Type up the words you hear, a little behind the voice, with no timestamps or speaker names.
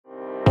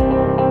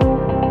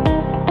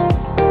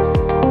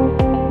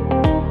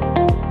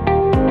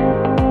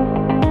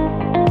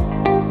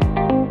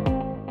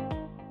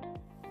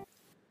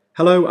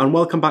Hello and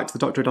welcome back to the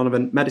Dr.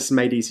 O'Donovan Medicine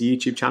Made Easy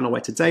YouTube channel, where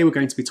today we're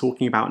going to be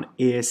talking about an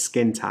ear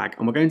skin tag,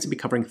 and we're going to be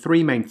covering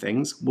three main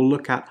things. We'll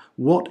look at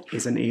what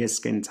is an ear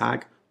skin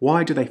tag,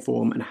 why do they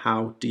form, and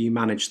how do you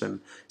manage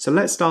them. So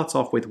let's start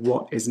off with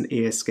what is an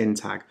ear skin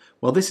tag.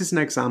 Well, this is an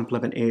example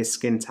of an ear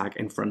skin tag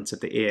in front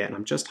of the ear, and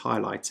I'm just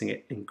highlighting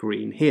it in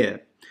green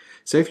here.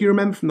 So if you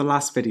remember from the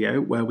last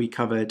video where we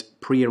covered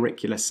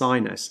pre-auricular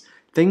sinus,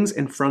 things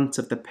in front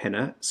of the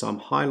pinna, so I'm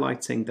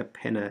highlighting the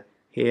pinna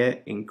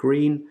here in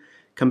green,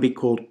 can be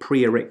called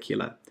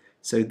pre-auricular.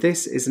 So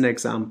this is an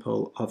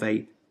example of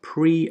a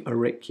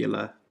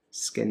pre-auricular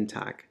skin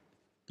tag.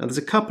 Now there's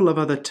a couple of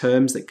other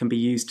terms that can be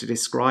used to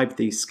describe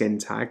these skin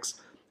tags,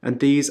 and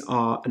these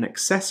are an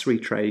accessory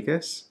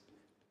tragus,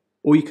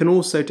 or you can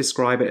also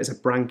describe it as a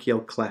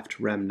branchial cleft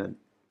remnant.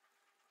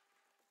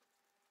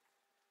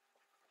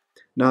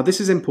 Now this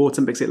is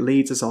important because it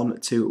leads us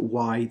on to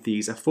why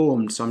these are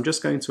formed. So I'm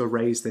just going to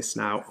erase this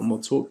now and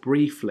we'll talk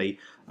briefly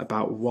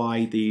about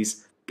why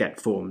these get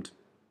formed.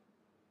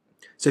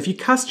 So if you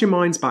cast your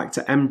minds back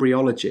to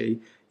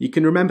embryology, you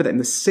can remember that in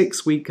the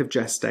 6th week of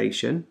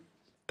gestation,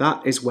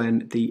 that is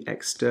when the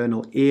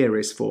external ear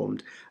is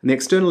formed. And the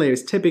external ear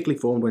is typically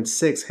formed when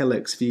 6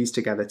 hillocks fuse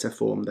together to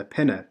form the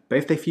pinna. But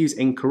if they fuse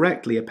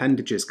incorrectly,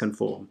 appendages can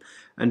form.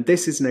 And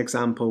this is an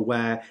example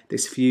where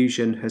this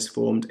fusion has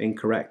formed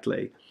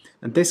incorrectly.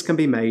 And this can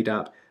be made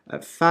up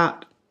of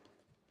fat,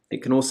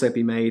 it can also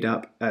be made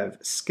up of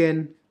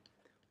skin,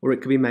 or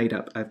it can be made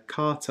up of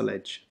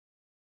cartilage.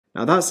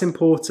 Now that's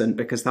important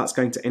because that's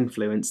going to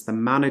influence the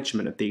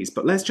management of these,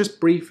 but let's just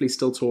briefly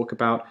still talk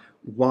about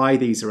why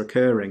these are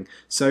occurring.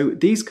 So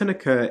these can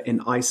occur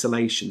in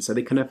isolation, so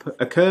they can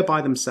occur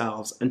by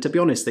themselves, and to be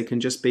honest they can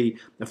just be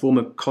a form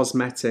of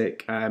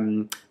cosmetic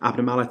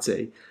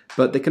abnormality,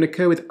 but they can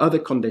occur with other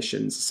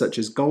conditions such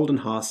as golden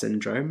hair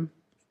syndrome.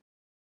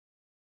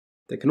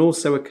 They can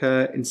also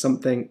occur in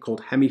something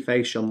called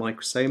hemifacial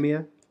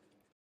microsomia.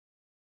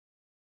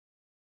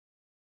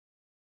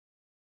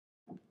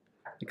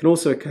 It can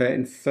also occur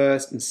in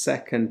first and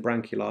second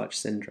branchial arch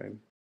syndrome.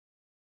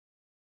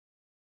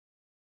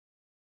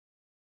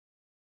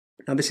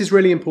 Now this is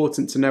really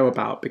important to know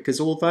about because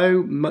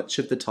although much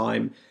of the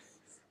time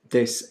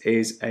this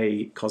is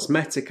a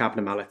cosmetic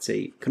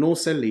abnormality, it can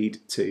also lead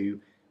to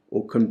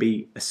or can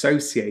be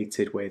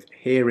associated with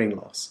hearing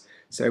loss.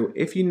 So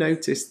if you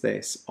notice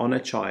this on a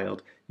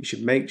child, you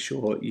should make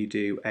sure you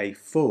do a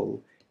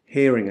full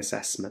hearing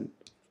assessment.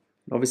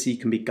 Obviously you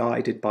can be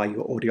guided by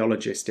your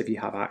audiologist if you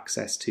have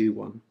access to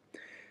one.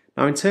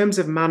 Now in terms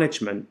of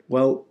management,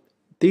 well,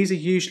 these are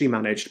usually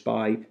managed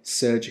by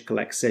surgical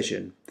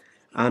excision,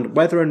 and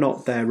whether or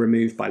not they're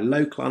removed by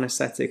local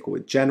anaesthetic or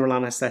with general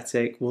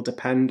anaesthetic will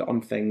depend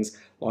on things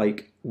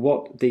like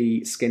what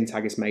the skin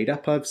tag is made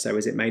up of. So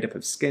is it made up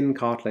of skin,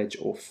 cartilage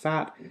or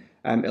fat?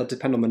 It'll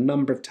depend on the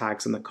number of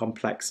tags and the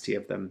complexity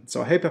of them.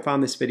 So I hope I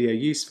found this video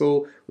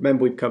useful.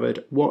 Remember, we've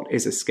covered what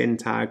is a skin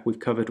tag, we've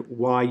covered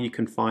why you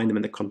can find them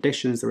and the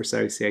conditions they're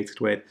associated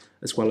with,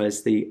 as well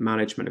as the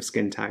management of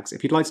skin tags.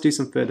 If you'd like to do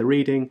some further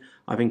reading,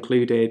 I've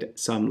included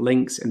some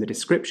links in the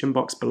description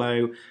box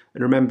below.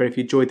 And remember, if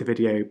you enjoyed the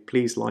video,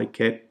 please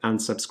like it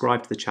and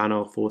subscribe to the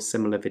channel for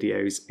similar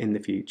videos in the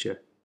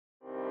future.